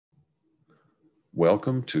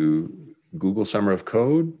Welcome to Google Summer of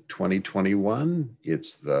Code 2021.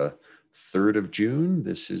 It's the 3rd of June.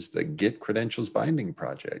 This is the Get Credentials Binding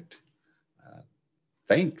project.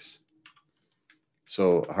 Thanks.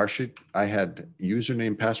 So Harshit, I had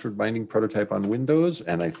username password binding prototype on Windows,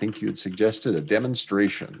 and I think you had suggested a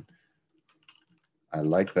demonstration. I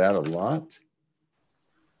like that a lot.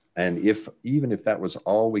 And even if that was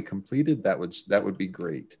all we completed, that would be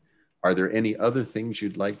great. Are there any other things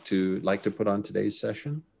you'd like to put on today's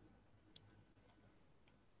session?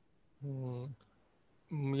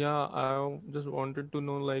 Yeah, I just wanted to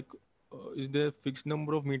know, like, is there a fixed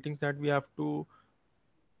number of meetings that we have to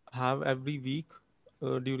have every week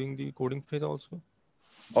during the coding phase also?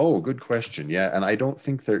 Oh, good question. Yeah, and I don't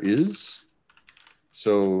think there is.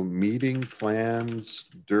 So meeting plans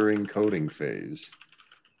during coding phase.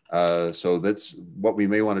 So that's what we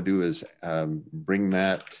may want to do is bring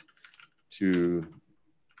that to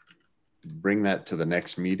the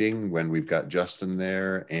next meeting when we've got Justin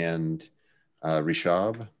there and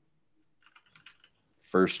Rishab.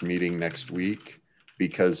 First meeting next week,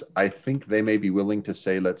 because I think they may be willing to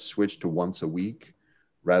say, let's switch to once a week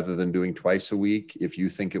rather than doing twice a week. If you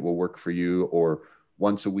think it will work for you, or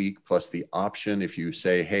once a week plus the option, if you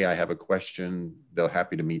say, hey, I have a question, they're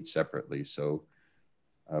happy to meet separately. So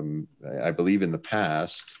I believe in the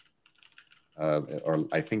past, or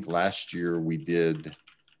I think last year we did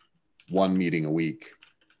one meeting a week.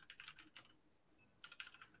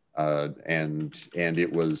 And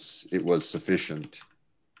it was sufficient,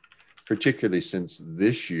 particularly since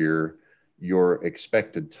this year your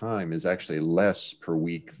expected time is actually less per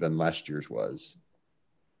week than last year's was.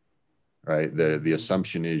 Right? The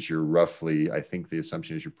assumption is I think the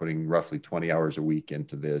assumption is you're putting roughly 20 hours a week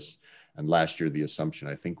into this. And last year, the assumption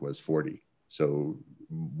I think was 40. So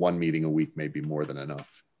one meeting a week may be more than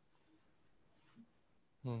enough.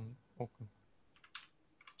 Okay.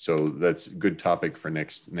 So that's a good topic for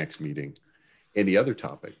next meeting. Any other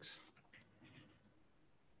topics?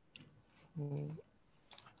 No,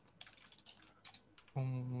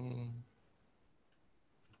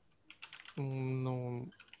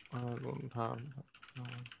 I don't have that. No.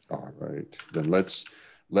 All right, then let's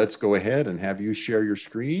go ahead and have you share your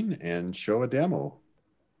screen and show a demo.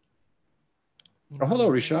 Oh, hello,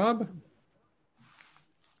 Rishab.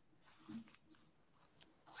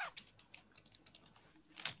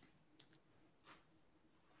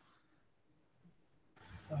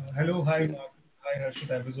 Hello, hi, Mark. Hi,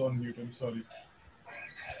 Harshit. I was on mute. I'm sorry.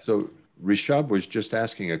 So Rishab was just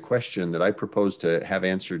asking a question that I proposed to have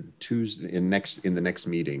answered Tuesday in the next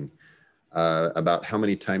meeting about how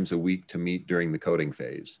many times a week to meet during the coding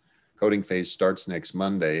phase. Coding phase starts next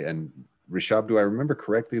Monday, and Rishab, do I remember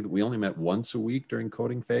correctly that we only met once a week during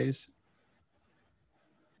coding phase?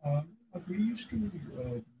 We used to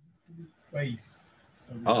twice.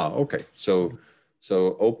 Okay. So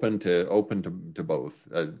open to both.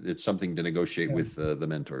 It's something to negotiate with the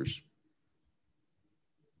mentors.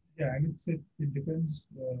 Yeah, and it depends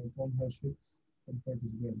on Harshit's comfort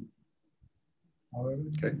as well. However,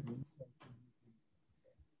 okay.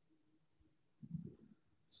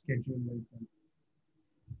 Schedule like that.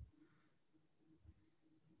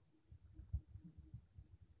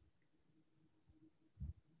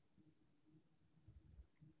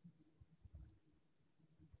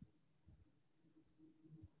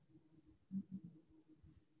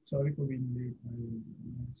 Sorry for being late.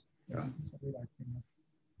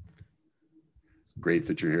 Great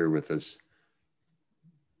that you're here with us.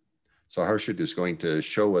 So Harshit is going to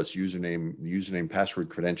show us username, password,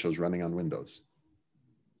 credentials running on Windows.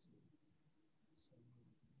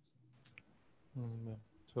 Yeah.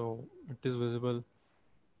 So it is visible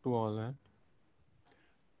to all, right?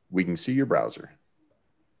 We can see your browser.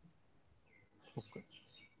 Okay.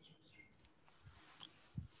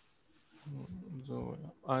 So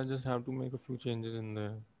I just have to make a few changes in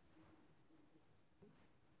there.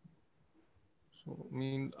 So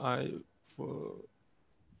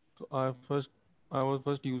I was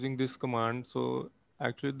first using this command. So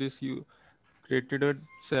actually this you created a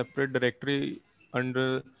separate directory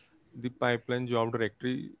under the pipeline job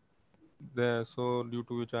directory there. So due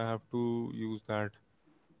to which I have to use that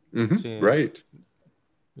change. Right.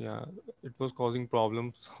 Yeah, it was causing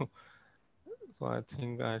problems. So I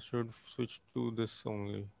think I should switch to this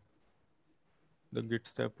only. The git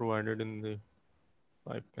step provided in the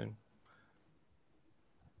pipeline.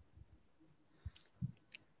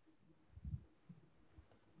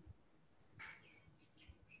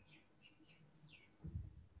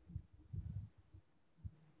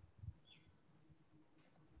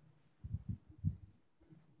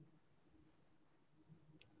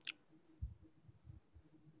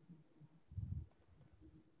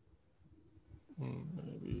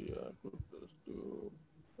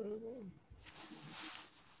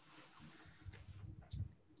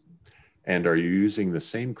 And are you using the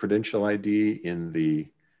same credential ID in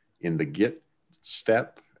the Git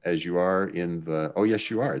step as you are in the, oh yes,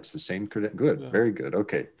 you are. It's the same credential. Good, very good.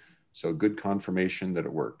 Okay. So good confirmation that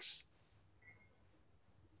it works.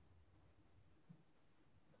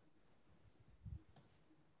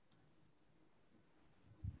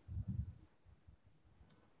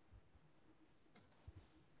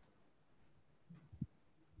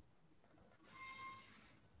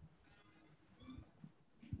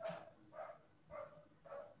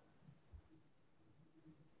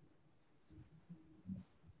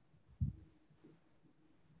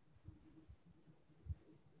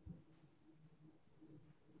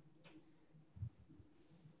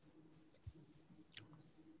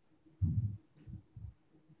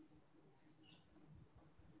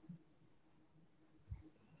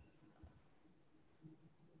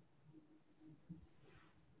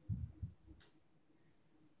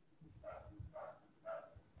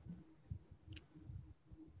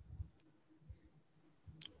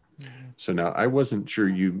 So now I wasn't sure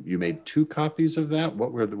you made 2 copies of that.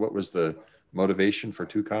 What was the motivation for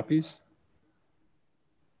 2 copies?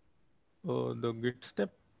 The Git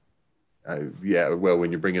step. Yeah, well,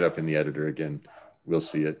 when you bring it up in the editor again, we'll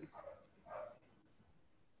see it.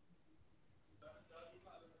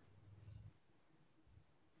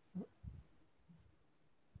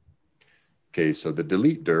 Okay, so the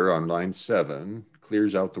delete dir on line 7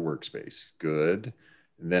 clears out the workspace. Good.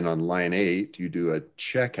 And then on line 8, you do a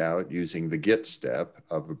checkout using the git step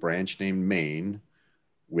of a branch named main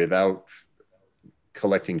without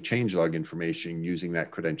collecting changelog information using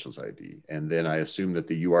that credentials ID. And then I assume that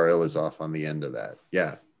the URL is off on the end of that.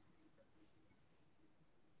 Yeah.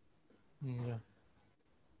 Yeah.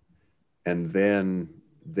 And then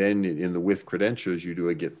in the with credentials, you do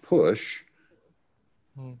a git push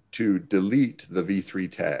to delete the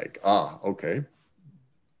v3 tag. Ah, okay.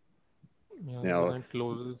 Yeah, now, then it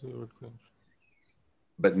closes your credential.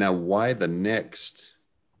 But now why the next,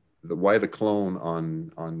 why the clone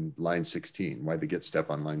on line 16? Why the git step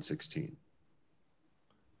on line 16?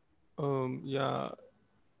 Yeah,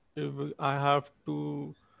 if I have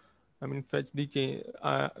to, I mean, fetch the change.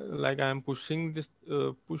 Like I'm pushing this,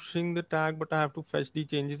 pushing the tag, but I have to fetch the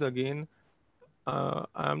changes again.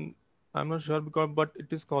 I'm not sure but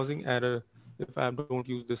it is causing error if I don't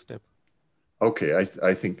use this step. Okay,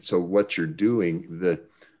 I think so. What you're doing, the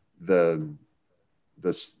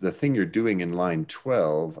thing you're doing in line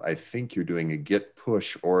 12, I think you're doing a git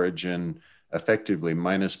push origin, effectively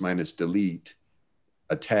minus delete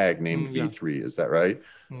a tag named v3. Is that right?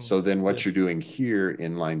 So then what you're doing here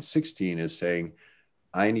in line 16 is saying,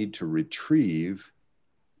 I need to retrieve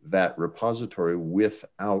that repository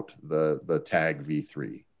without the tag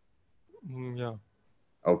v3. Yeah.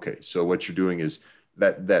 Okay, so what you're doing is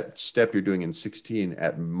that step you're doing in 16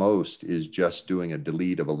 at most is just doing a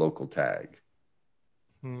delete of a local tag.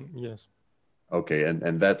 Yes. Okay,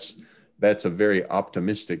 and that's a very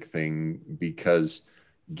optimistic thing because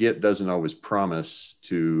Git doesn't always promise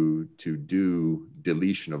to do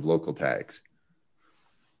deletion of local tags.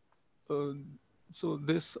 So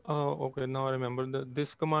this, okay, now I remember that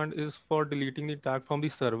this command is for deleting the tag from the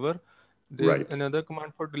server. There's another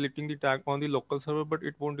command for deleting the tag on the local server, but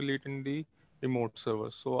it won't delete in the remote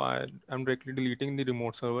server. So I'm directly deleting the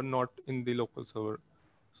remote server, not in the local server.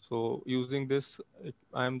 So using this,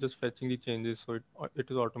 I'm just fetching the changes, so it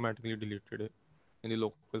is automatically deleted in the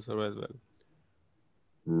local server as well.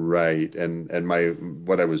 Right, and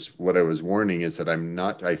what I was warning is that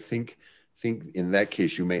I think in that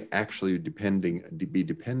case you may actually be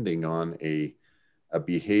depending on a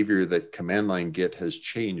behavior that command line Git has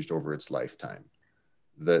changed over its lifetime.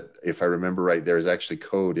 That if I remember right, there's actually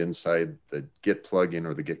code inside the Git plugin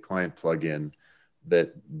or the Git client plugin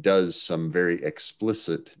that does some very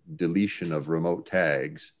explicit deletion of remote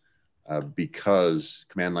tags because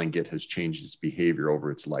command line Git has changed its behavior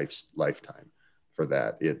over its lifetime for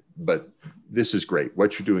that. But this is great.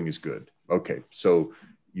 What you're doing is good. Okay, so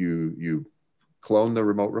you clone the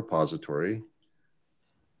remote repository,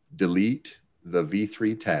 delete the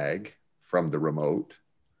v3 tag from the remote,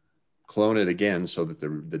 clone it again so that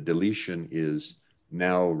the deletion is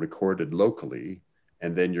now recorded locally,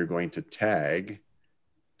 and then you're going to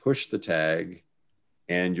push the tag,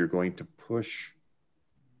 and you're going to push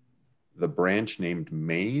the branch named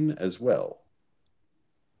main as well.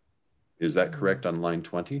 Is that correct on line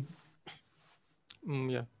 20?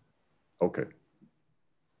 Yeah. Okay.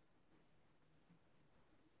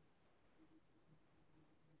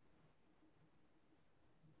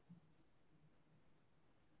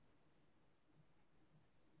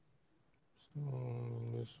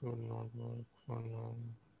 This would not work for now.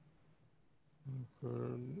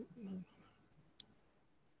 Could-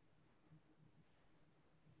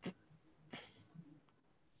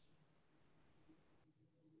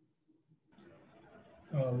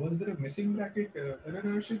 Was there a missing bracket error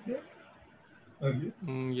Harshit there earlier?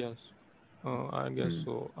 yes, I guess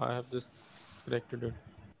so. I have just corrected it.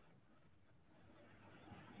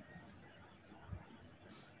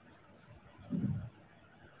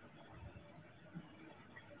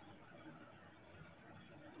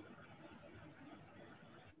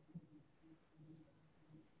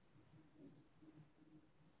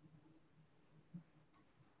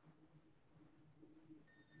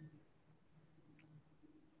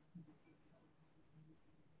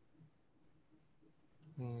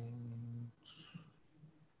 Hmm,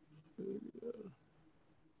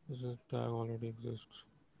 this tag already exists.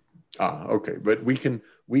 Okay, but we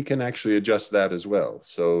can actually adjust that as well.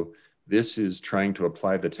 So this is trying to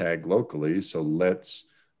apply the tag locally. So let's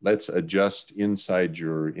adjust inside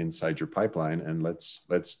your pipeline, and let's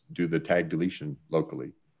do the tag deletion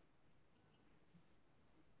locally.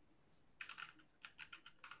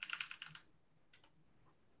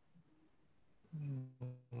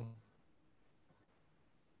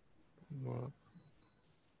 Well,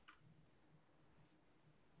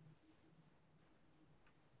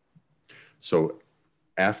 So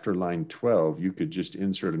after line 12, you could just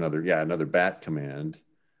insert another bat command.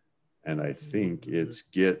 And I think it's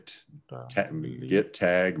get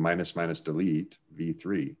tag minus delete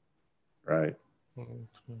v3, right?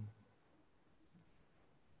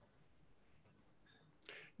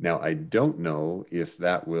 Now, I don't know if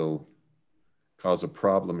that will cause a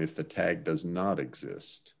problem if the tag does not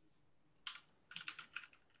exist.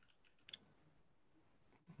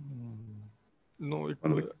 No, it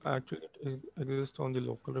will actually exist on the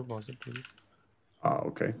local repository.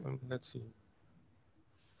 Okay. Let's see.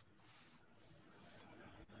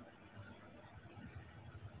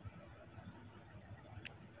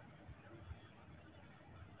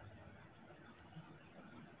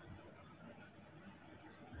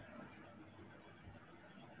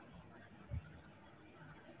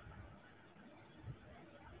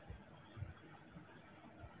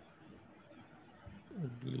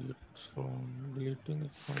 Deleting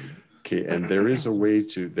it from. Okay, and there is a way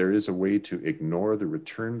to ignore the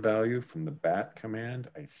return value from the bat command,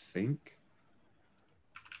 I think.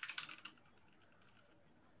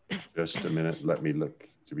 Just a minute, let me look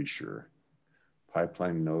to be sure.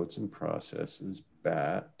 Pipeline nodes and processes,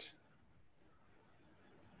 bat.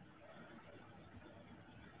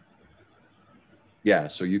 Yeah,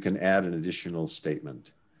 so you can add an additional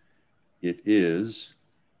statement. It is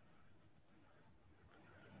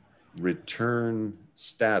return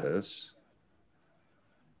status.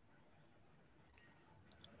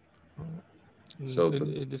 So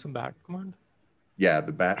is this a bat command? Yeah,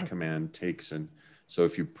 the bat command takes in. So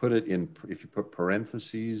if you put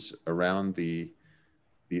parentheses around the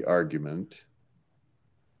argument.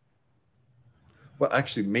 Well,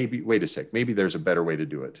 actually, maybe, wait a sec. Maybe there's a better way to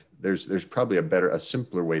do it. There's probably a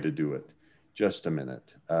simpler way to do it. Just a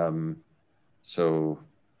minute. So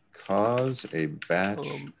cause a batch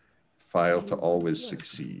file to always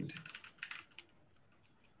succeed.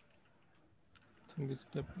 I think this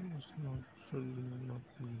step should not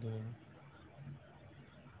be there.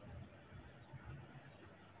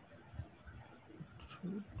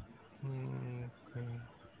 Okay.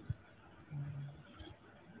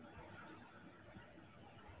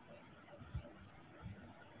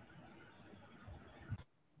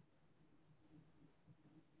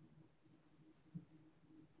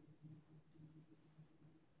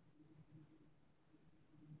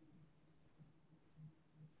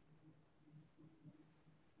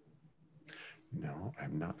 No,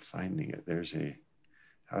 I'm not finding it. There's a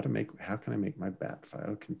how can I make my bat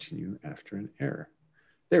file continue after an error?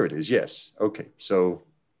 There it is. Yes. Okay. So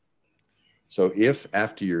if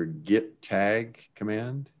after your get tag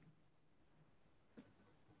command,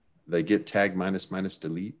 the get tag minus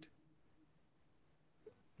delete.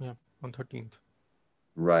 Yeah, on 13th.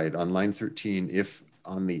 Right. On line 13, if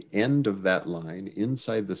on the end of that line,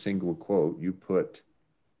 inside the single quote, you put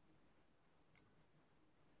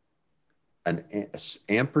an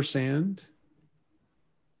ampersand,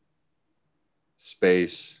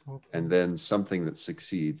 space, and then something that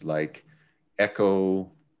succeeds, like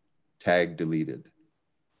echo tag deleted.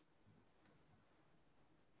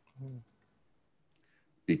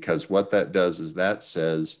 Because what that does is that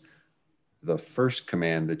says the first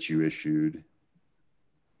command that you issued,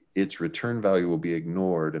 its return value will be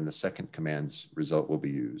ignored and the second command's result will be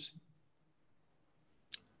used.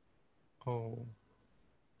 Oh.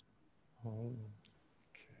 Oh.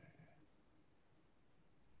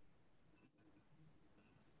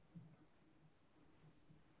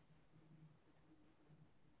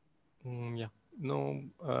 Yeah. No,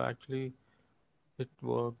 actually, it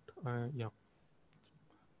worked. Yeah.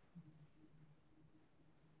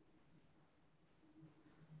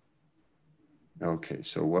 Okay,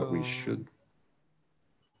 so what we Um, should,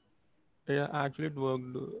 yeah, actually, it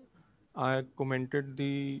worked. I commented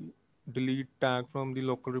the delete tag from the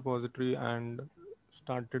local repository and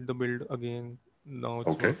started the build again. Now it's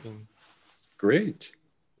okay, working. great.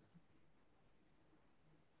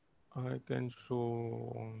 I can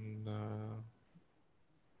show on the.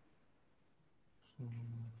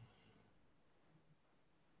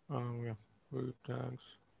 Yeah, wait tags.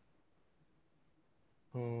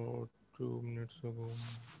 Oh, 2 minutes ago.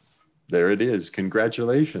 There it is.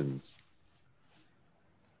 Congratulations.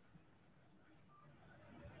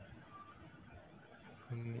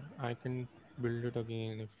 And I can build it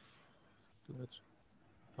again if that's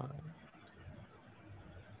fine.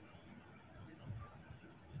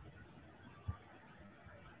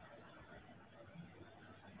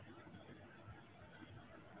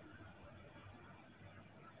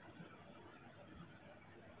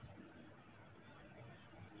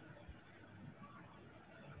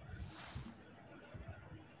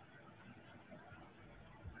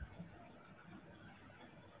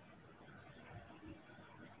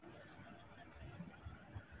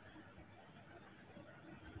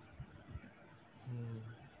 Hmm.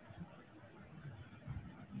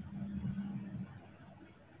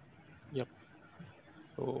 Yep.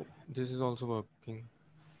 So this is also working.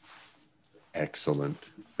 Excellent.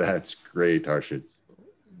 That's great, Harshit. So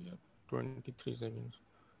yeah, 23 seconds.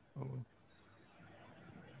 Oh.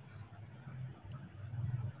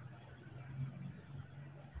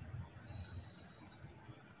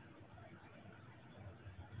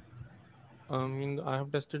 I mean, I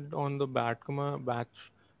have tested on the batch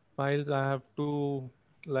files. I have to,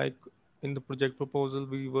 like, in the project proposal,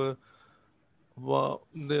 there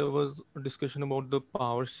was a discussion about the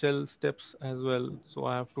PowerShell steps as well. So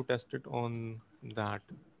I have to test it on that.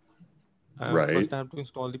 Right. First, I have to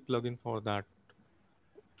install the plugin for that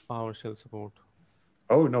PowerShell support.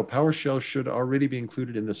 Oh, no, PowerShell should already be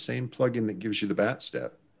included in the same plugin that gives you the bat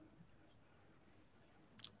step.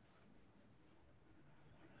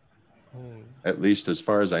 Oh, At least as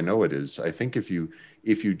far as I know it is. I think if you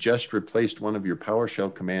just replaced one of your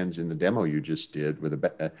PowerShell commands in the demo you just did with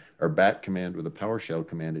or bat command with a PowerShell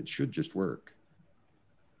command, it should just work.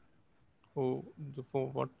 oh,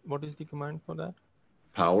 for what is the command for that?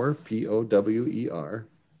 Power, PowerShell.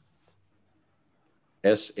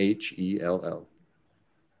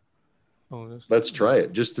 Oh, just Let's try yeah,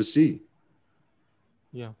 it just to see.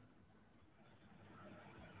 yeah.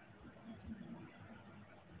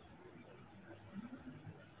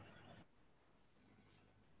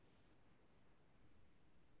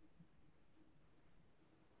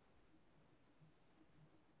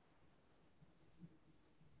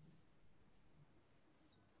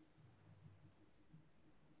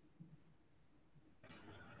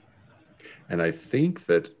 And I think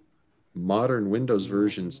that modern Windows No.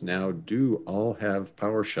 versions now do all have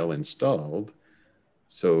PowerShell installed.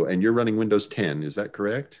 So, and you're running Windows 10, is that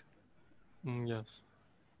correct? Yes.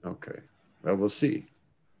 Okay. Well, we'll see.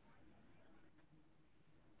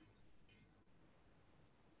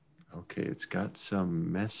 Okay, it's got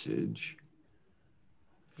some message.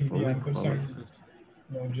 I think the Fully ampersand qualified.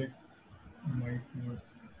 logic might work.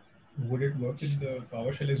 Would it work in the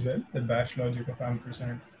PowerShell as well? The bash logic of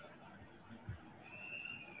ampersand.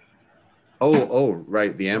 Oh,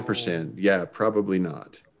 right, the Oh, ampersand. Yeah, probably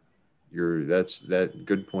not. That's that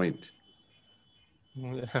good point.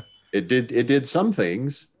 yeah. It did some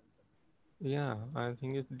things. Yeah, I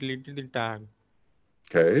think it deleted the tag,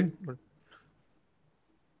 Okay. but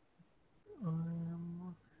I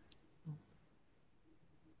am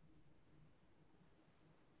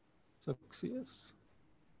success.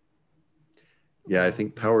 Yeah, I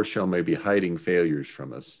think Yeah. PowerShell may be hiding failures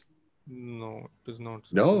from us. No, it is not.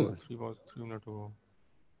 Success No. 3 was 3 minutes ago.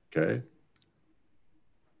 Okay.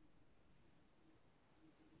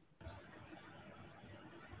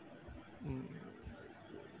 Mm,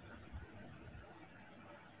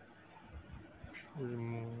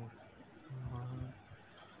 remove.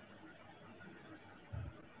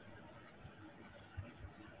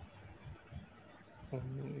 Uh, I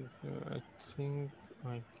think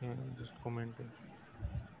I can just comment it.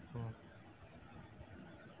 Uh,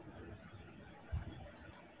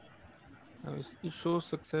 it shows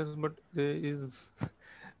success, but there is.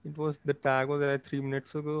 It was the tag was there 3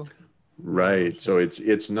 minutes ago. I'm not Right. So sure.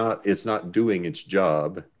 it's not doing its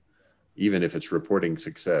job. even if it's reporting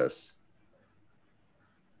success.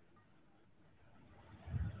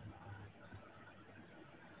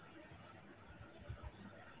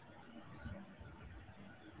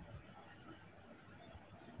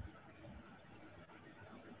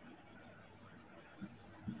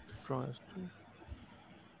 Tries to.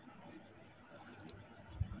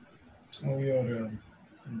 Oh, your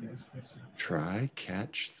yes, this one. Try,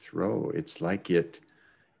 catch, throw. It's like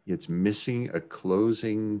it's missing a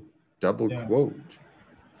closing double Yeah. quote.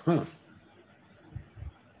 Huh.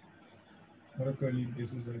 For a curly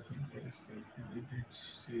basis, I think there is it did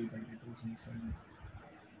say that it was inside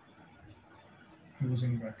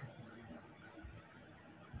closing bracket.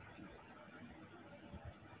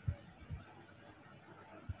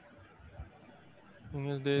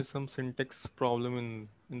 Yes, there is some syntax problem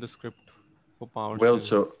in the script for PowerShell. Well,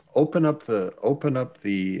 so open up the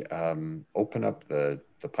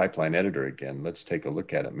pipeline editor again. Let's take a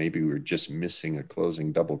look at it. Maybe we're just missing a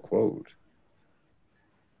closing double quote.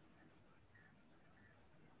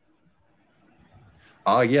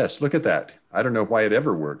 Ah, yes, look at that. I don't know why it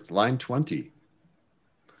ever worked. Line 20.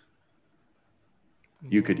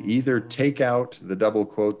 You could either take out the double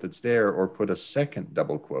quote that's there or put a second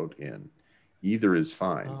double quote in. Either is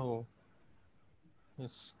fine. Oh,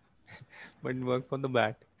 yes, but it worked for the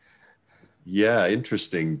bat. Yeah,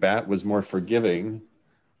 interesting. Bat was more forgiving.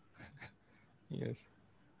 Yes.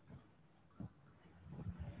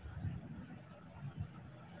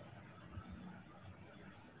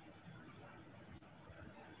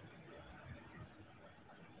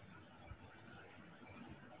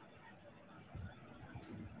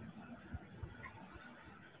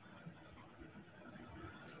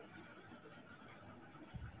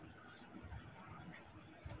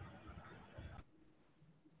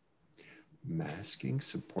 Masking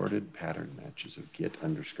supported pattern matches of get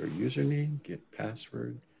underscore username, get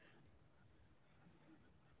password.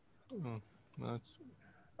 Oh, that's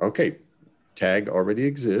Okay, tag already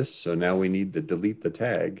exists, so now we need to delete the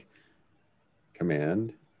tag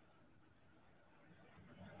command.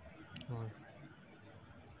 oh.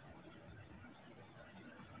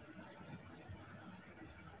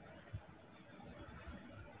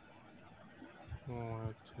 Oh,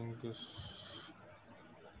 I think this.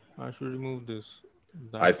 I should remove this.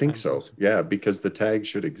 I think I'm so. possible. Yeah, because the tag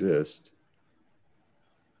should exist.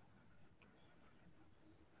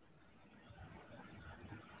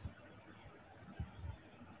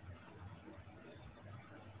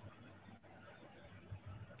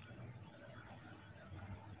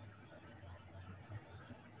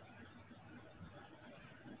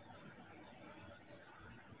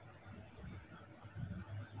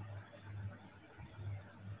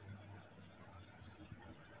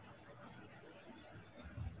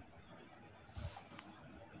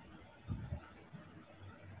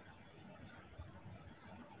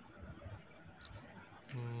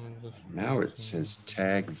 Just Now it closing. says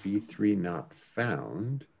tag v3 not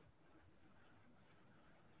found.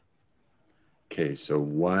 Okay, so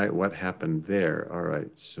what happened there? All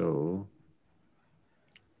right, so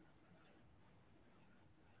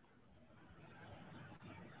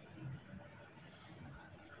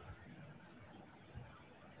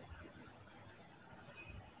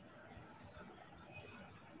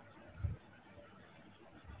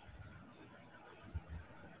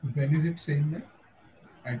When is it saying that?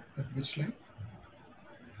 At which line?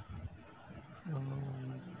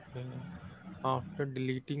 Okay. After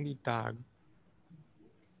deleting the tag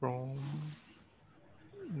from,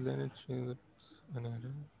 then it says it's an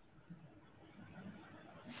error.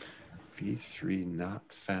 v3 not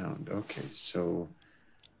found. Okay, so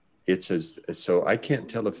it says, so I can't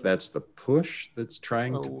tell if that's the push that's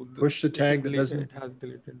trying to push the tag that doesn't. It has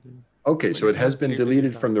deleted the. Okay, so it has been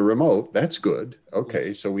deleted from the remote. That's good. Okay,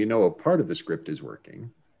 Yes. so we know a part of the script is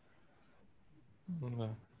working. Yeah.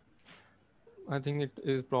 I think it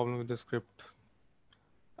is problem with the script.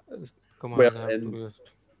 Commands Well, have to and just.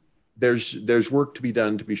 there's work to be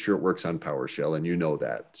done to be sure it works on PowerShell, and you know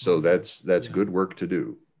that. So that's Yeah. good work to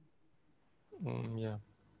do. Yeah.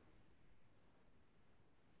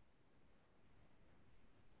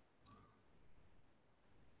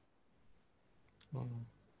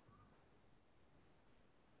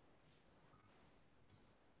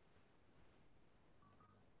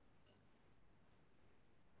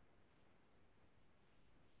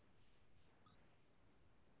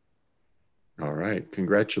 All right,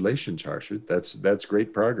 congratulations, Harshit. That's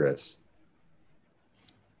great progress.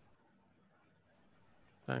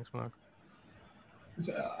 Thanks, Mark.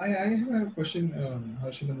 So I have a question,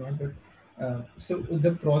 Harshit and Mark. That so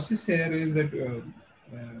the process here is that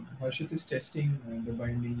Harshit is testing the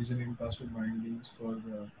binding username password bindings for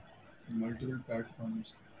multiple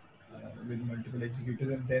platforms with multiple executors,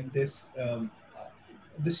 and then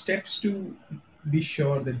the steps to be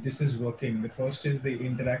sure that this is working. The first is the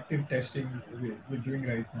interactive testing we're doing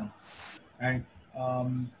right now, and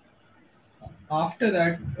after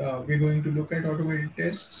that, we're going to look at automated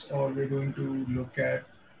tests, or we're going to look at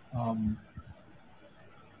um,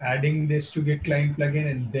 adding this to Git client plugin,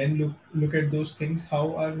 and then look at those things.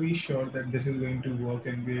 How are we sure that this is going to work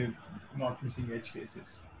and we're not missing edge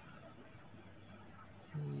cases?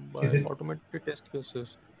 Is By it automated test cases.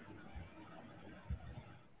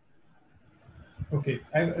 okay?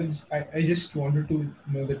 I just wanted to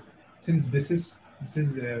know that, since this is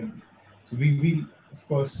so we of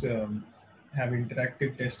course have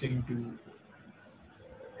interactive testing to,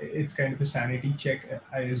 it's kind of a sanity check,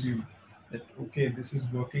 I assume, that okay, this is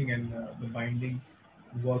working, and the binding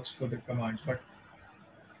works for the commands. But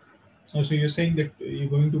so you're saying that you're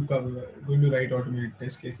going to write automated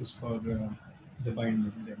test cases for the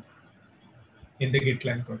binding then in the Git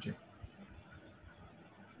client project.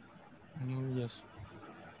 Yes.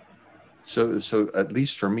 So at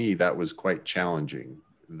least for me, that was quite challenging.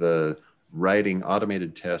 The writing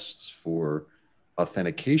automated tests for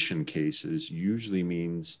authentication cases usually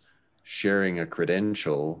means sharing a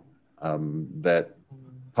credential that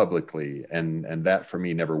publicly, and that for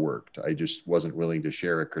me never worked. I just wasn't willing to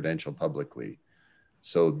share a credential publicly.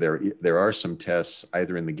 So there are some tests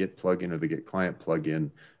either in the Git plugin or the Git client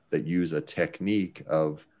plugin that use a technique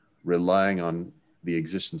of relying on the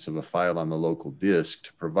existence of a file on the local disk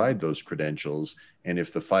to provide those credentials. And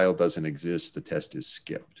if the file doesn't exist, the test is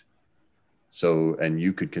skipped. So, and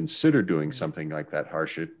you could consider doing something like that,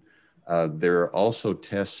 Harshit. There are also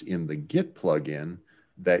tests in the Git plugin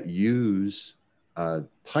that use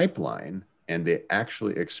pipeline, and they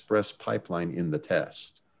actually express pipeline in the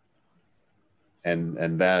test.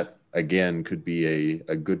 And that, again, could be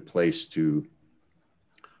a good place to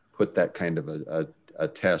put that kind of a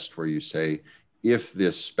test where you say, if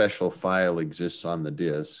this special file exists on the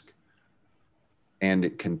disk and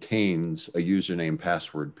it contains a username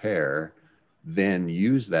password pair, then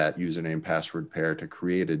use that username password pair to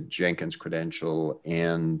create a Jenkins credential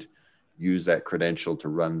and use that credential to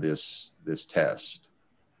run this test.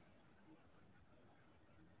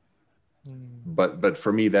 But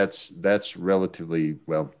for me, that's relatively,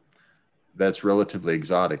 well, that's relatively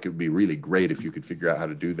exotic. It would be really great if you could figure out how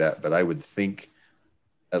to do that. But I would think,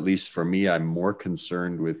 at least for me, I'm more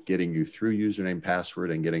concerned with getting you through username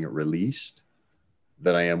password and getting it released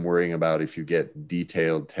than I am worrying about if you get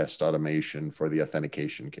detailed test automation for the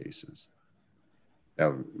authentication cases.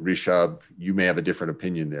 Now, Rishabh, you may have a different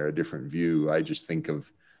opinion there, a different view. I just think of,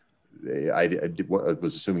 I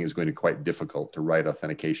was assuming it was going to be quite difficult to write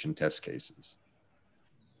authentication test cases.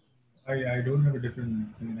 I don't have a different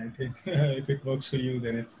opinion. I think if it works for you,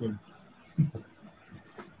 then it's good.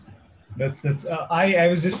 that's I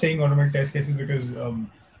was just saying automated test cases because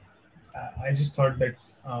I just thought that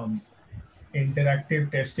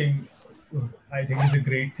interactive testing, I think, is a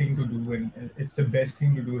great thing to do, and it's the best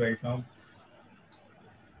thing to do right now.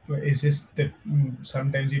 It's just that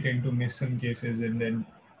sometimes you tend to miss some cases, and then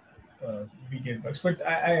we get bugs. But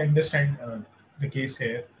I understand the case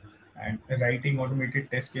here, and writing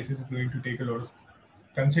automated test cases is going to take a lot of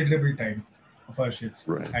considerable time of our shits,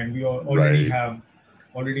 Right. and we already have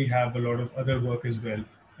a lot of other work as well,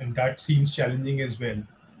 and that seems challenging as well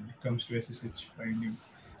when it comes to SSH binding.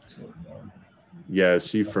 So yeah,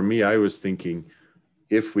 see, for me, I was thinking,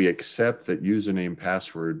 if we accept that username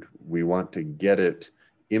password, we want to get it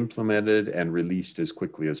implemented and released as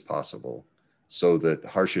quickly as possible, so that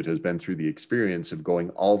Harshit has been through the experience of going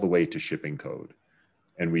all the way to shipping code.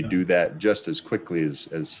 And we do that just as quickly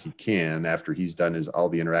as he can after he's done all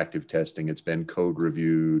the interactive testing. It's been code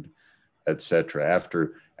reviewed, etc.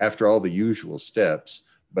 After all the usual steps.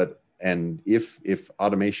 And if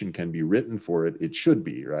automation can be written for it, it should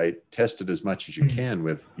be, right? Test it as much as you can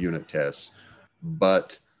with unit tests.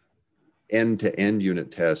 But end-to-end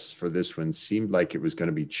unit tests for this one seemed like it was going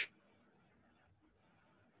to be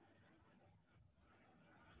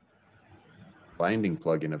binding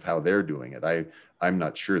plugin of how they're doing it. I'm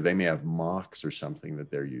not sure. They may have mocks or something that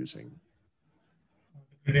they're using.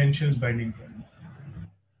 Credentials binding plugin.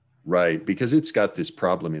 Right, because it's got this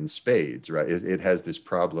problem in spades, right? It has this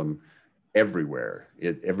problem everywhere.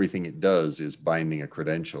 Everything it does is binding a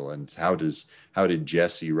credential. And how did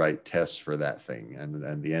Jesse write tests for that thing?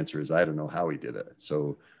 And the answer is, I don't know how he did it.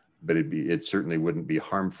 So, but it certainly wouldn't be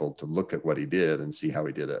harmful to look at what he did and see how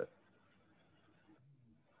he did it.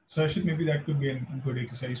 So Ashit, maybe that could be a good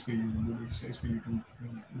exercise for you. To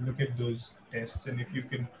look at those tests, and if you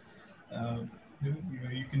can,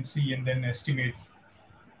 you can see and then estimate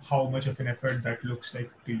how much of an effort that looks like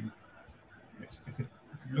to you. If it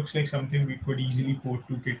looks like something we could easily port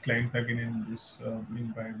to Git client plugin in this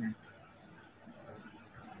environment,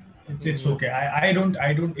 it's Yes. okay. I don't.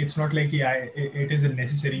 It's not like it is a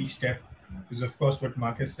necessary step, because of course what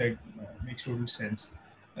Marcus said makes total sense.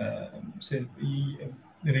 So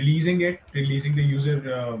releasing the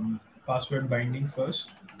user password binding first,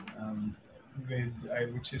 with I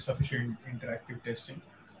would say sufficient interactive testing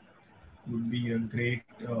would be a great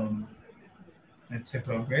let's say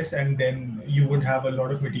progress, and then you would have a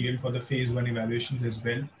lot of material for the phase one evaluations as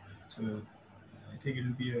well. So I think it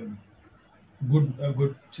will be a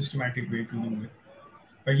good systematic way to do it.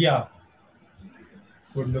 But yeah,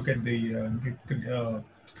 would look at the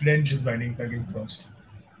credentials binding plugin first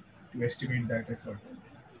to estimate that effort.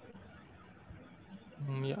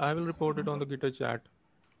 Yeah, I will report it on the GitHub chat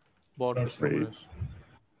about the Sure. Great. progress.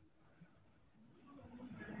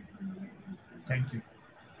 Thank you.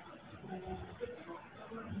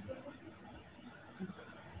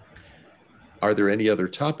 Are there any other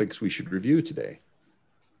topics we should review today?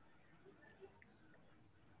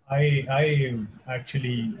 I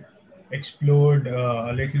actually explored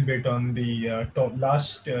a little bit on the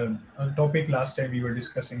topic last time we were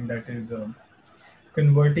discussing, that is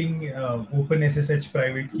converting OpenSSH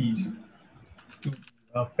private keys to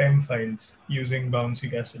PEM files using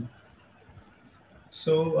Bouncy Castle.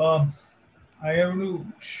 So I have to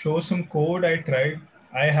show some code I tried.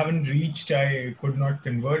 I haven't reached. I could not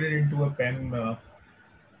convert it into a PEM.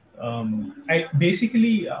 I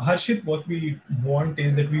basically, Harshit, what we want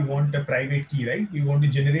is that we want a private key, right? We want to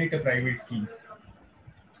generate a private key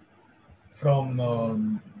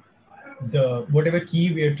from the whatever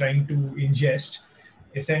key we are trying to ingest.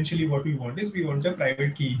 Essentially, what we want is we want a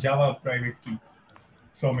private key, Java private key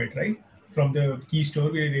from it, right? From the key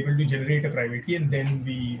store, we are able to generate a private key, and then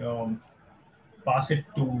we pass it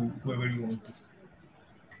to whoever you want to.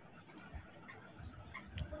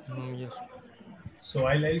 Yes. So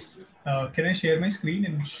can I share my screen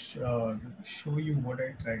and show you what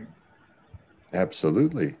I tried?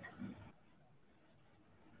 Absolutely.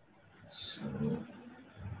 So,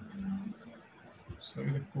 sorry,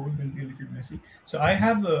 the code will be a little messy. So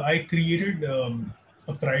I created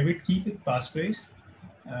a private key with passphrase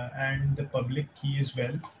and the public key as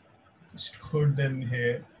well. Stored them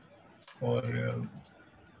here for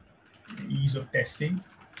ease of testing.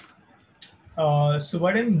 So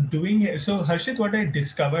what I'm doing here, so Harshit, what I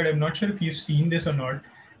discovered, I'm not sure if you've seen this or not,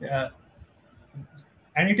 uh,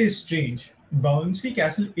 and it is strange. Bouncy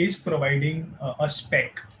Castle is providing a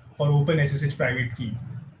spec for OpenSSH private key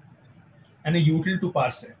and a util to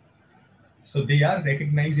parse it. So they are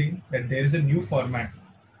recognizing that there is a new format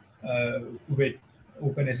uh, with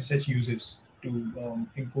OpenSSH uses to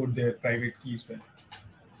encode their private keys well.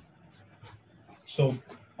 So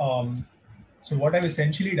um, so what I've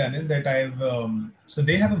essentially done is that so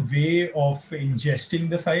they have a way of ingesting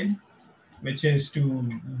the file, which is to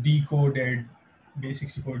decode it,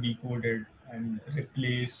 base64 decode it, and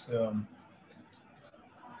replace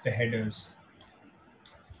the headers.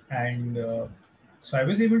 And so I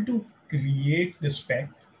was able to create the spec.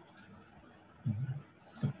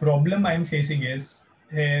 The problem I'm facing is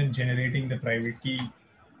here generating the private key.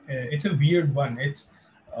 It's a weird one.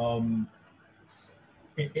 Um,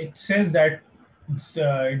 it says that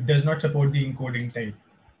it does not support the encoding type.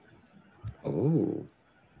 Oh,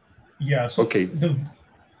 Yeah. So okay.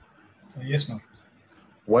 Yes, ma'am.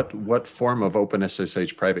 What form of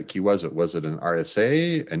OpenSSH private key was it? Was it an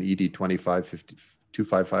RSA, an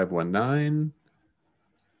ED25519?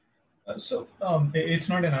 So it's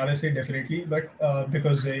not an RSA definitely, but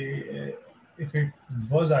because if it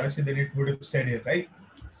was RSA, then it would have said it, right?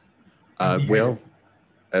 Well,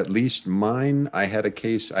 at least mine, I had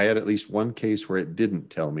at least one case where it didn't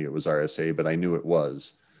tell me it was RSA, but I knew it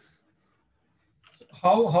was.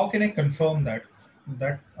 How can I confirm that?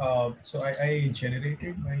 So I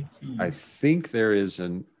generated my keys. I think there is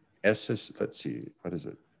an SS. Let's see, what is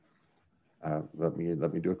it? Let me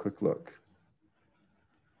do a quick look.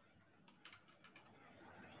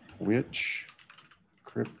 Which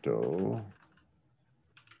crypto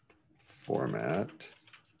format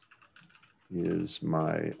is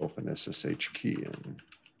my OpenSSH key in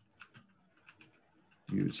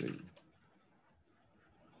using?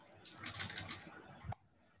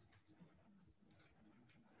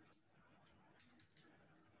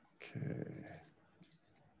 Okay.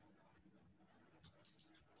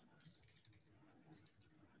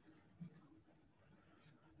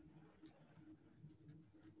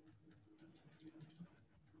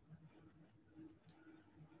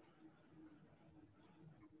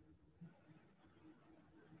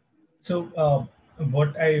 So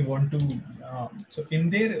what I want to so in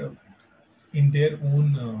their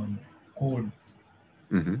own code,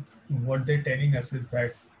 what they're telling us is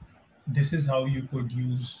that this is how you could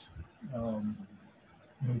use um,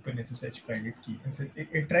 an OpenSSH private key. And so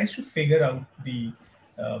it tries to figure out the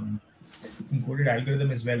encoded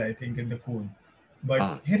algorithm as well, I think, in the code.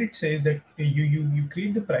 But here it says that you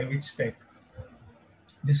create the private spec.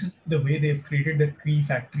 This is the way they've created the key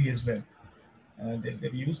factory as well.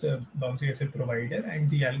 They've used a bouncy as a provider, and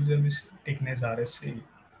the algorithm is taken as RSA.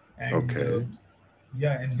 And Okay.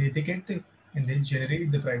 yeah, and they get the and they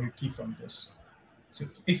generate the private key from this. So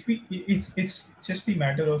if it's just the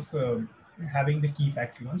matter of having the key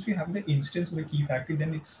factory. Once we have the instance of the key factory,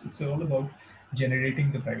 then it's all about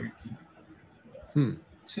generating the private key.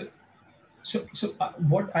 So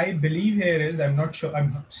what I believe here is, I'm not sure,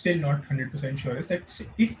 I'm still not 100% sure, is that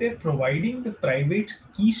if they're providing the private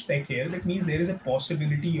key spec here, that means there is a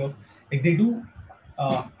possibility of, like,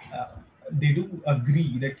 uh, uh, they do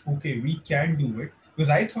agree that, okay, we can do it. Because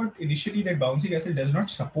I thought initially that Bouncy Castle does not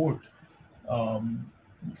support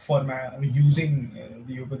format, I mean, using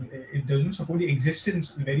the open, it doesn't support the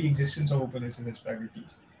very existence of OpenSSH private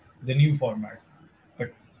keys, the new format.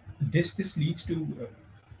 But this leads to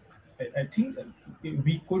I think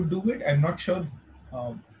we could do it. I'm not sure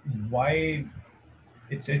why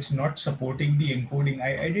it's not supporting the encoding.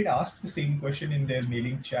 I did ask the same question in their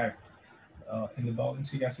mailing chat, in the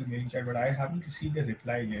Bouncy Castle mailing chat, but I haven't received a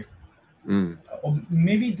reply yet. Or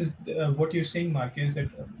maybe what you're saying, Mark, is that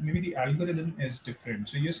maybe the algorithm is different.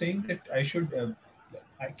 So you're saying that I should,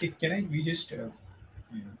 we just hit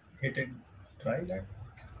and try that?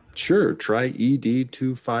 Sure. Try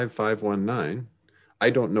ED25519. I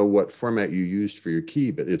don't know what format you used for your key,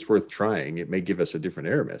 but it's worth trying. It may give us a different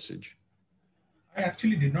error message. I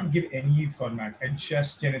actually did not give any format. I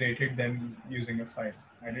just generated them using a file.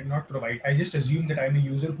 I did not provide. I just assumed that I'm a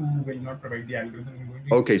user who will not provide the algorithm.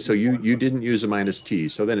 Okay, so you didn't use a -T,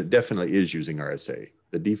 so then it definitely is using RSA.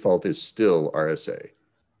 The default is still RSA.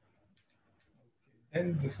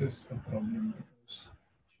 Then this is a problem.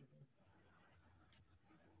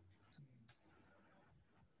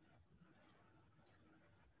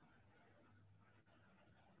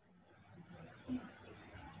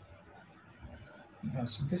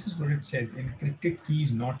 So this is what it says: encrypted key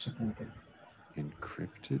is not supported.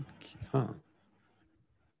 Encrypted key, huh?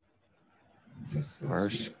 This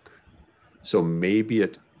is so maybe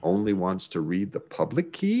it only wants to read the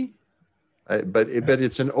public key, but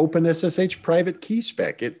it's an OpenSSH private key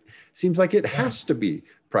spec. It seems like it has to be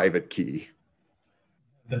private key.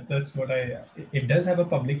 That's what it does have a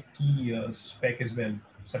public key spec as well,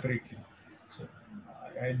 separately. So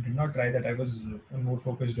I did not try that. I was more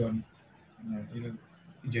focused on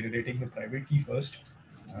generating the private key first.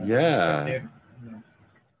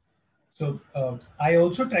 So I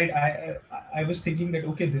also tried. I was thinking that,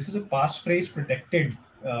 okay, this is a passphrase protected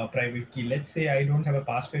private key. Let's say I don't have a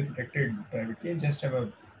passphrase protected private key. I just have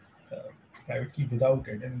a private key without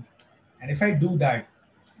it. And if I do that,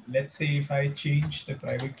 let's say if I change the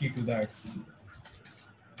private key to that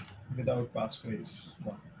without passphrase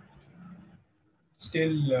one,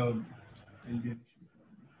 still will be an issue.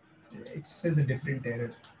 It says a different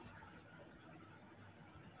error.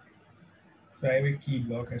 Private key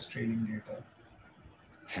block has trailing data.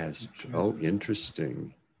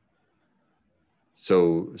 Interesting.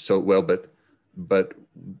 So well, but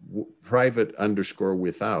private underscore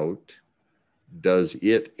without, does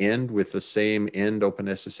it end with the same end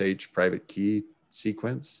OpenSSH private key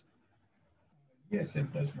sequence? Yes,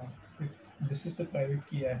 it does not. If this is the private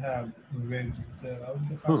key I have with the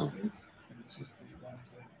passphrase, and this is the one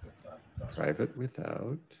with the private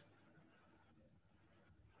without.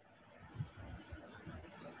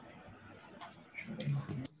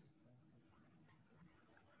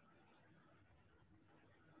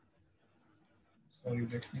 Sorry,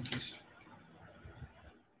 let me just.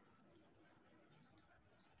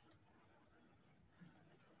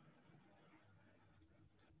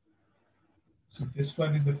 So this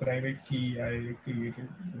one is the private key I created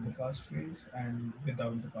with the passphrase and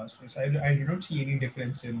without the passphrase. I do not see any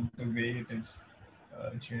difference in the way it is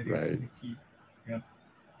generating the key. Yeah.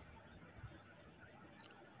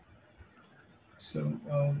 So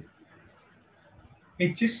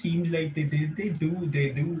it just seems like they do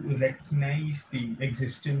recognize the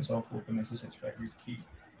existence of OpenSSH private key,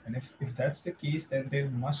 and if that's the case, then there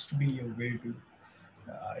must be a way to.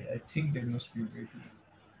 I think there must be a way to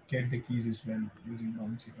get the keys as well using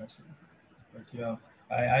Bouncy Castle. But yeah,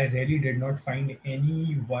 I really did not find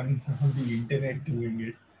anyone on the internet doing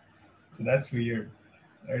it, so that's weird.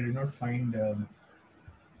 I did not find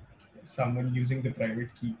someone using the private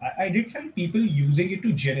key. I did find people using it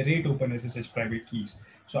to generate OpenSSH private keys.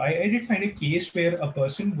 So I did find a case where a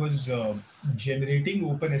person was generating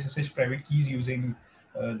OpenSSH private keys using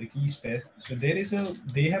the key spec. So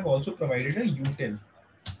they have also provided a util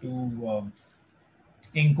to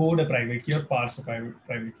encode a private key or parse a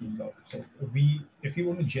private key log. So if you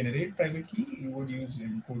want to generate private key, you would use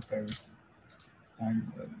encode private key,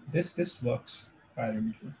 and this works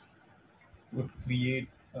apparently. Would create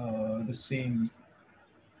the same,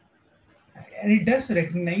 and it does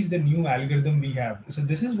recognize the new algorithm we have. So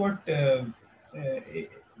this is what the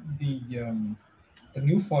the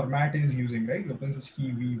new format is using, right? OpenSSH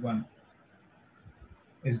key v1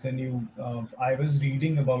 is the new. I was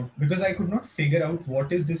reading about, because I could not figure out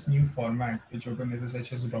what is this new format which OpenSSH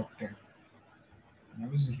has adopted. And I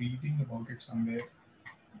was reading about it somewhere.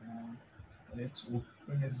 Uh, it's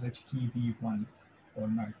OpenSSH key v1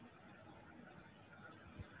 format.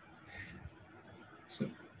 So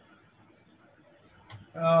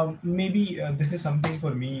maybe this is something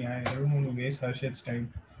for me. I don't want to waste Harshad's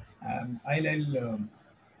time. I'll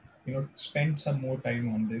spend some more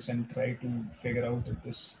time on this and try to figure out if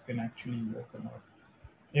this can actually work or not.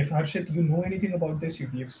 If Harshad, you know anything about this,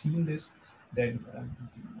 if you've seen this, then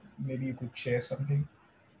maybe you could share something.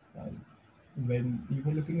 Uh, when you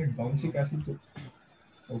were looking at bouncy castle,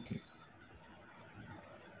 okay.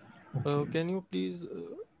 Can you please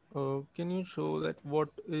can you show that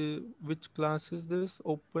which class is this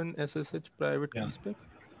Open SSH private Yeah. key spec?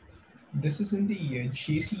 This is in the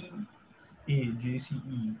JCE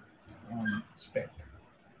spec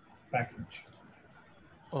package.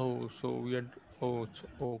 Oh, so we are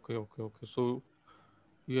okay. So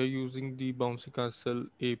we are using the Bouncy Castle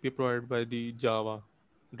API provided by the Java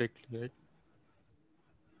directly, right?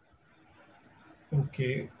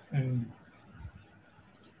 Okay, and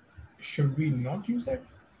should we not use that?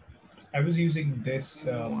 I was using this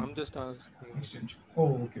No, I'm just asking. extension.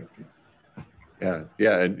 Oh, okay.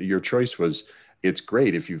 Yeah. And your choice was, it's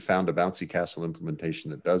great if you found a bouncy castle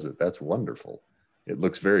implementation that does it. That's wonderful. It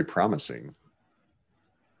looks very promising.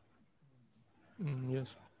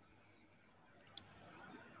 Yes.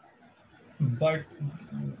 But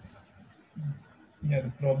yeah,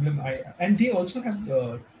 the problem and they also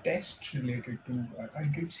have tests related to. I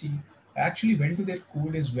did see. I actually went to their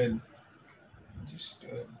code as well. Just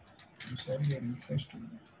I'm sorry, I refreshed.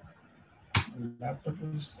 My laptop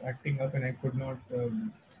was acting up, and I could not.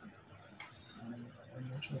 I'm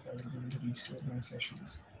not sure if I will be able to restore my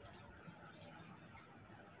sessions.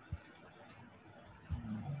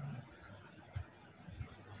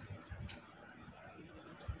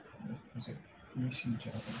 Is it EC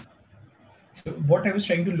Java? So what I was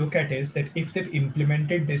trying to look at is that if they've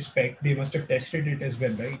implemented this spec, they must have tested it as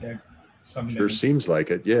well, right? At some Sure level. seems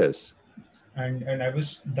like it, yes. And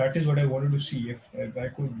that is what I wanted to see if I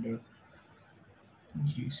could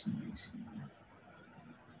GC.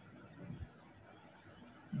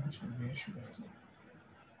 Where should I go?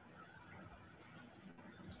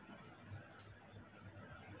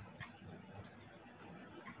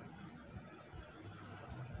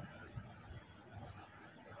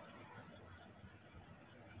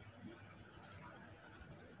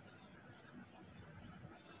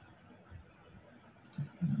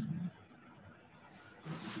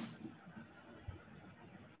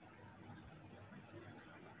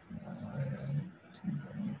 I think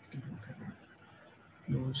I need to look at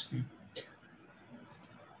it closely.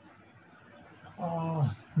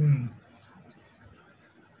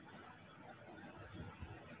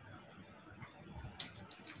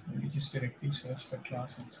 Let me just directly search the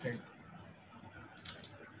class instead.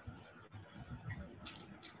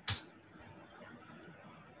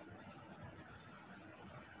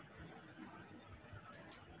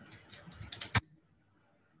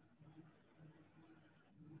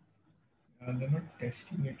 They're not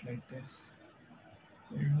testing it like this.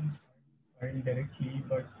 They don't find directly,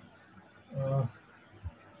 but uh,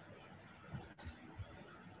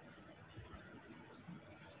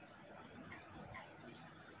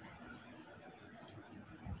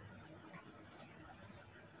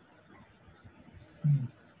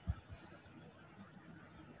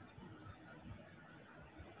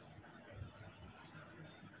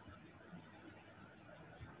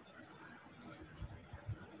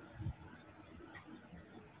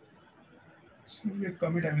 so the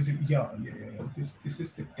commit I was in, yeah. This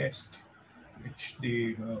is the test which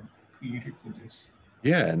they created for this.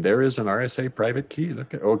 Yeah, and there is an RSA private key.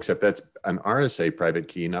 Look at, except that's an RSA private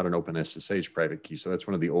key, not an OpenSSH private key. So that's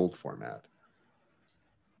one of the old format.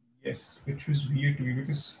 Yes, which was weird to me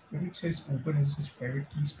because when it says OpenSSH private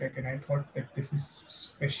key spec, and I thought that this is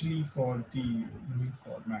specially for the new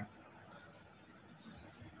format.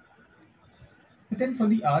 then for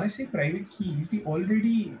the RSA private key, we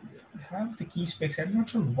already have the key specs. I'm not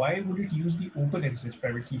sure why would it use the OpenSSH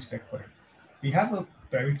private key spec for it. We have a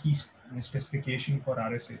private key specification for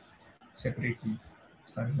RSA separately,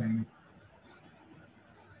 as far as I know.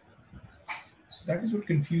 So that is what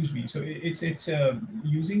confused me. So it's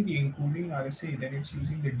using the encoding RSA, then it's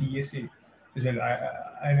using the DSA as well.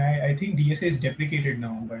 I think DSA is deprecated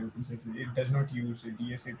now by OpenSSH. It does not use a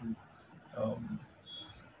DSA to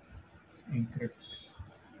encrypt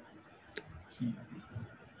key.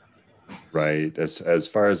 Right. As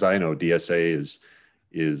far as I know, DSA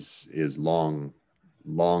is long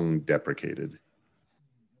deprecated.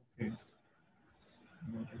 Okay.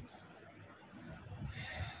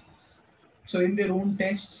 So in their own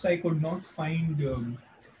tests, I could not find them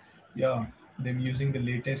using the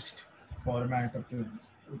latest format of the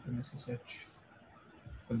OpenSSH.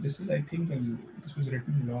 But this is, I think, this was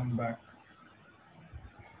written long back.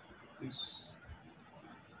 This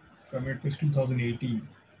commit was 2018.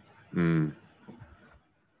 Mm.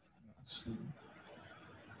 So,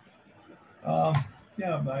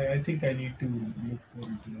 yeah, I think I need to look more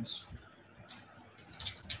into this.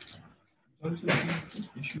 Also, some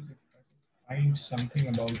issues if I can find something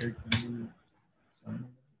about it. Someone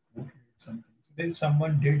reported something. Then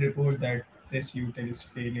someone did report that this util is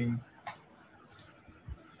failing.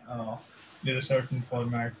 There's a certain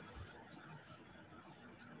format.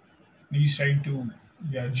 He's trying to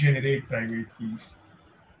generate private keys.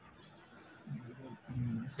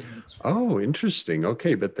 Oh, interesting.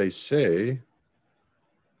 Okay, but they say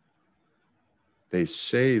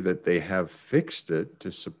that they have fixed it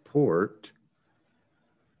to support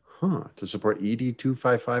ED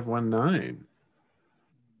 25519.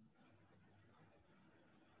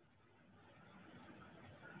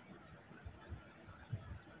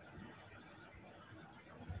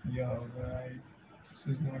 Yeah, right. This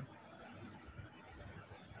is not.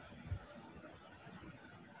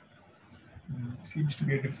 Seems to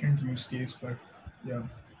be a different use case, but yeah.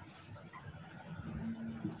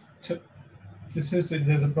 So this is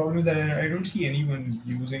the problem is that I don't see anyone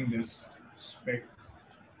using this spec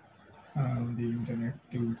on the internet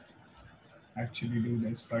to actually do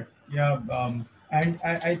this. But yeah, and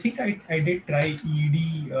I think I did try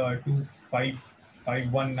ED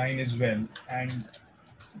 25519 as well, and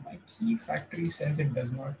my key factory says it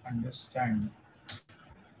does not understand.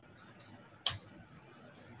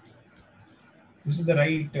 This is the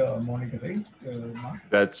right monitor, right, Mark?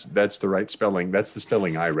 That's the right spelling. That's the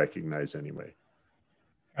spelling I recognize anyway.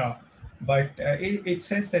 Yeah, but it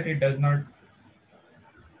says that it does not.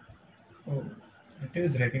 Oh, it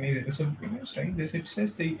is recognized. So when I was trying this, it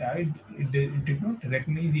says it did not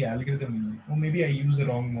recognize the algorithm. Or maybe I used the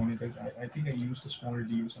wrong monitor. I think I used a small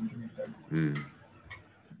d or something like that. Mm.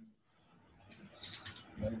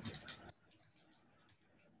 I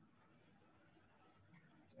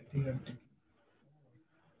think I'm taking.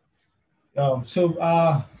 So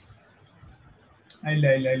I'll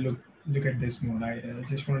look at this more. I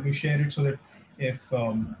just wanted to share it so that if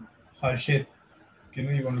Harshit,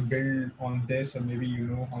 you want to build on this, or maybe you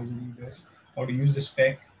know how to do this, how to use the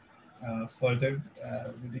spec further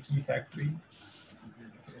with the key factory.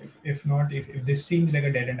 If not, if this seems like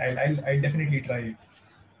a dead end, I'll definitely try it.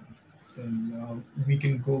 Then we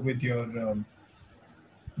can go with your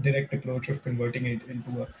direct approach of converting it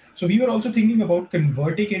into a. So we were also thinking about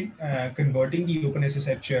converting the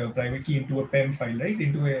OpenSSH private key into a PEM file, right?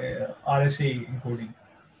 Into a RSA encoding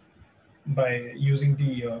by using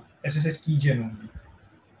the SSH keygen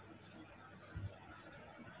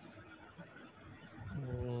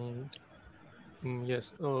only.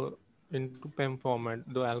 Yes. Into PEM format,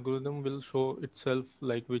 the algorithm will show itself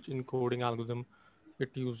like which encoding algorithm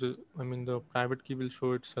it uses. I mean, the private key will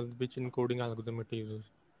show itself which encoding algorithm it uses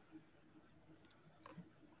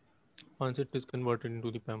once it is converted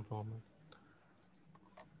into the PEM format.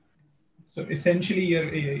 So essentially,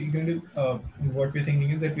 you're going to what we're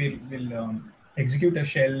thinking is that we'll execute a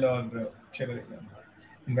shell or whichever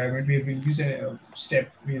environment. We'll use a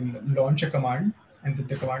step. We'll launch a command, and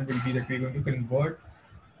the command will be that we're going to convert.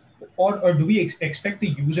 Or do we expect the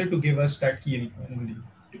user to give us that key only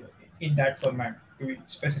in that format? Do we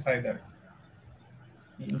specify that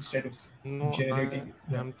instead of No, generating?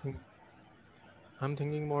 Yeah. I'm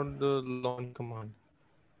thinking about the launch command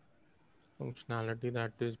functionality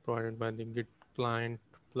that is provided by the Git client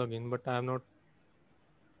plugin, but I have not.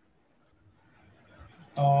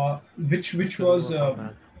 Which Still was work on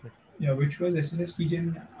that. which was SSH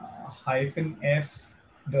keygen -f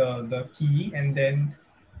the key and then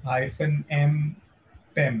 -m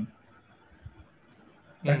PEM.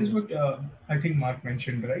 That is Yes. what I think Mark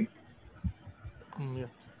mentioned, right? Yeah.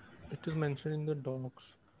 It is mentioned in the docs,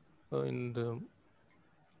 in the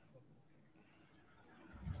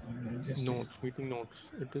Just notes, meeting notes.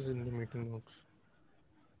 It is in the meeting notes.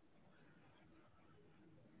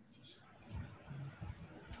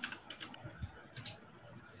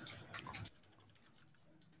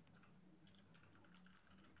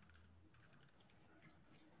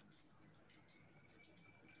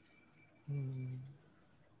 Hmm.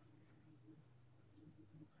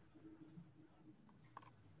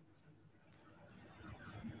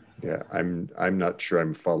 Yeah, I'm not sure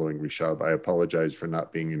I'm following Rishab. I apologize for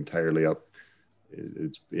not being entirely up.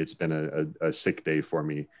 It's been a sick day for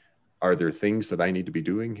me. Are there things that I need to be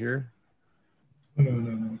doing here?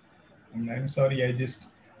 No. I'm sorry. I just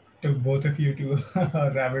took both of you to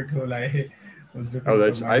a rabbit hole. I was looking for I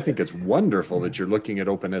myself. think it's wonderful that you're looking at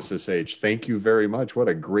OpenSSH. Thank you very much. What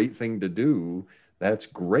a great thing to do. That's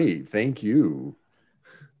great. Thank you.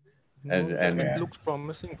 No, And it looks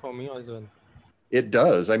promising for me as well. it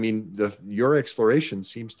does. I mean, your exploration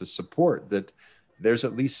seems to support that there's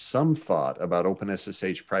at least some thought about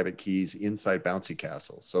OpenSSH private keys inside Bouncy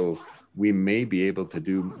Castle. So we may be able to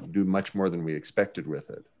do much more than we expected with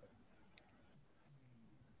it.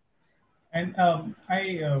 And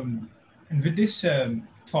and with this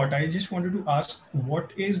thought, I just wanted to ask,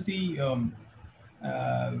 what is the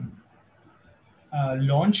uh,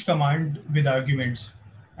 launch command with arguments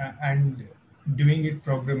and doing it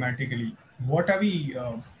programmatically? What are we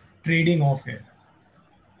trading off here?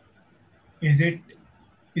 Is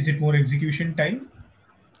it more execution time?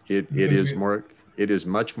 It is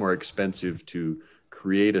much more expensive to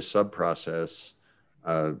create a sub process,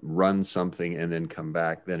 run something, and then come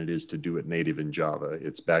back than it is to do it native in Java.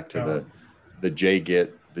 It's back to the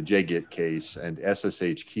JGit case, and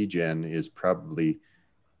SSH keygen is probably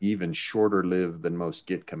even shorter lived than most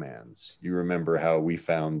Git commands. You remember how we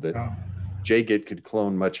found that JGit could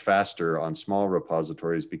clone much faster on small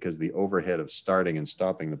repositories because the overhead of starting and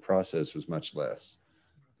stopping the process was much less.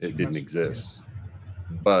 It didn't exist.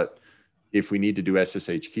 Yes. But if we need to do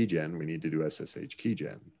SSH keygen, we need to do SSH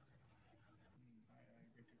keygen.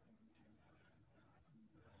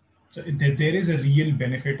 So there is a real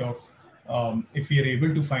benefit of if we are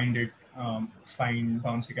able to find it, find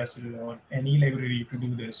Bouncy Castle or any library to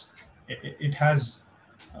do this, it has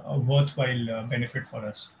a worthwhile benefit for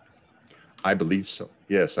us. I believe so.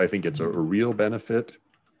 Yes, I think it's a real benefit.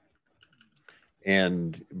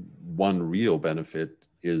 And one real benefit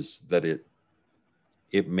is that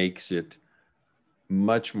it makes it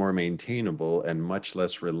much more maintainable and much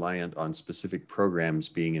less reliant on specific programs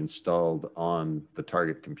being installed on the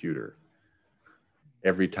target computer.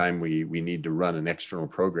 Every time we need to run an external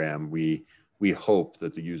program, we hope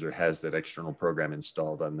that the user has that external program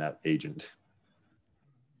installed on that agent.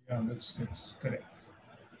 Yeah, that's correct.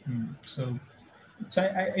 So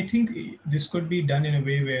I think this could be done in a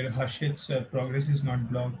way where Harshit's progress is not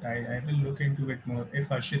blocked. I will look into it more. If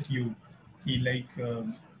Harshit, you feel like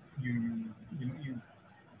you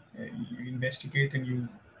investigate and you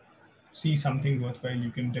see something worthwhile, you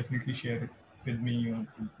can definitely share it with me or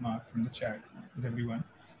Mark in the chat with everyone.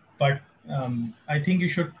 But I think you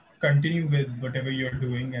should continue with whatever you're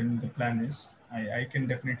doing and the plan is. I can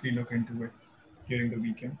definitely look into it during the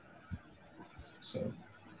weekend. So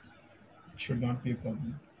it should not be a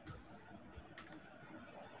problem.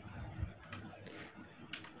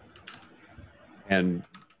 And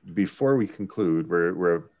before we conclude,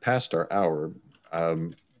 we're past our hour.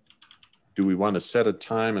 Do we want to set a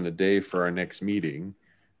time and a day for our next meeting?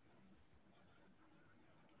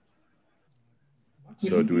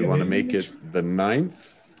 So do we want to make it the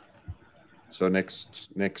 9th? So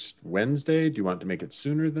next Wednesday? Do you want to make it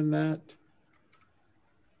sooner than that?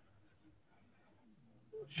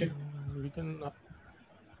 We can.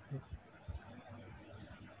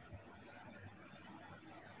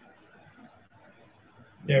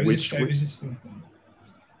 Yeah,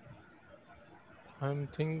 I'm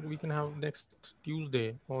thinking we can have next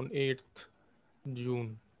Tuesday on 8th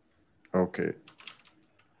June. Okay.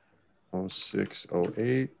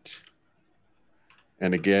 0608.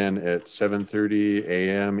 And again at 7:30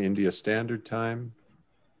 a.m. India Standard Time.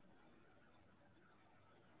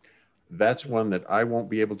 That's one that I won't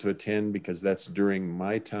be able to attend because that's during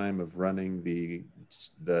my time of running the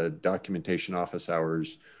documentation office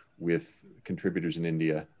hours with contributors in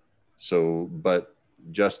India. So, but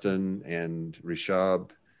Justin and Rishab,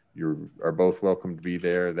 you are both welcome to be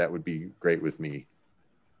there. That would be great with me.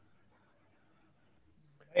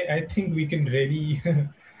 I think we can really,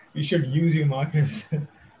 we should use you, Marcus,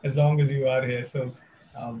 as long as you are here. So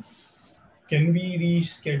can we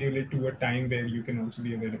reschedule it to a time where you can also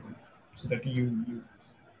be available so that you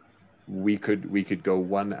we could go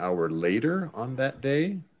 1 hour later on that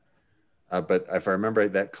day. But if I remember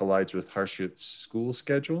right, that collides with Harshit's school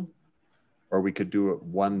schedule, or we could do it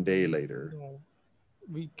 1 day later. No,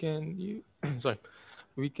 we can sorry,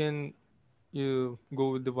 we can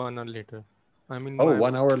go with the 1 hour later. I mean, Oh, my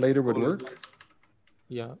 1 hour later would college, work?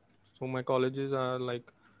 yeah. So my colleges are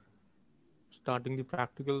like starting the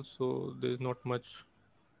practical, so there's not much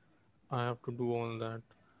I have to do on that.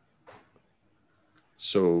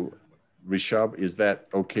 So Rishabh, is that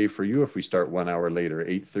okay for you if we start 1 hour later,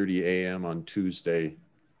 8:30 a.m. on Tuesday?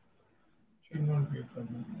 Should not be a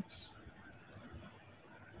problem. Yes.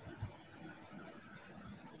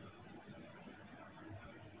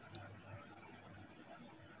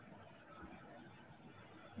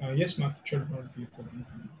 Yes, Mark, should not be a problem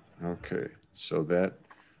for me. Okay, so that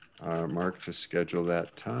Mark to schedule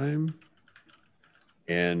that time,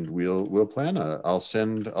 and we'll plan I'll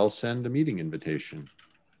send a meeting invitation.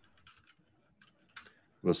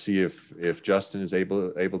 We'll see if Justin is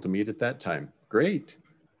able to meet at that time. Great.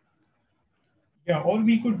 Yeah, or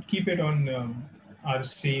we could keep it on our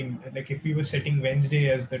same, like if we were setting Wednesday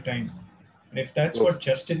as the time, and if that's Well, what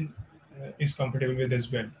Justin is comfortable with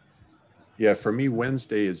as well. yeah, for me,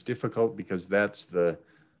 Wednesday is difficult because that's the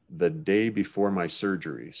day before my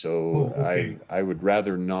surgery. So Oh, okay. I would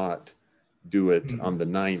rather not do it Hmm. on the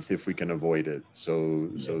 9th if we can avoid it. So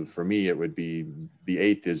Yeah. so for me, it would be the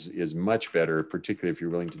 8th is much better, particularly if you're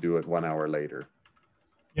willing to do it 1 hour later.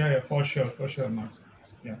 Yeah, for sure, Mark.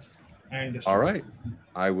 Yeah, I understand. All right.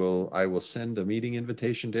 I will send a meeting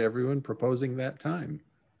invitation to everyone proposing that time.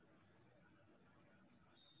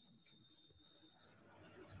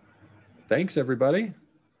 Thanks, everybody.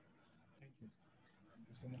 Thank you. Thank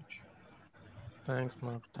you so much. Thanks,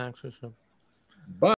 Mark. Thanks, Rishabh. Bye.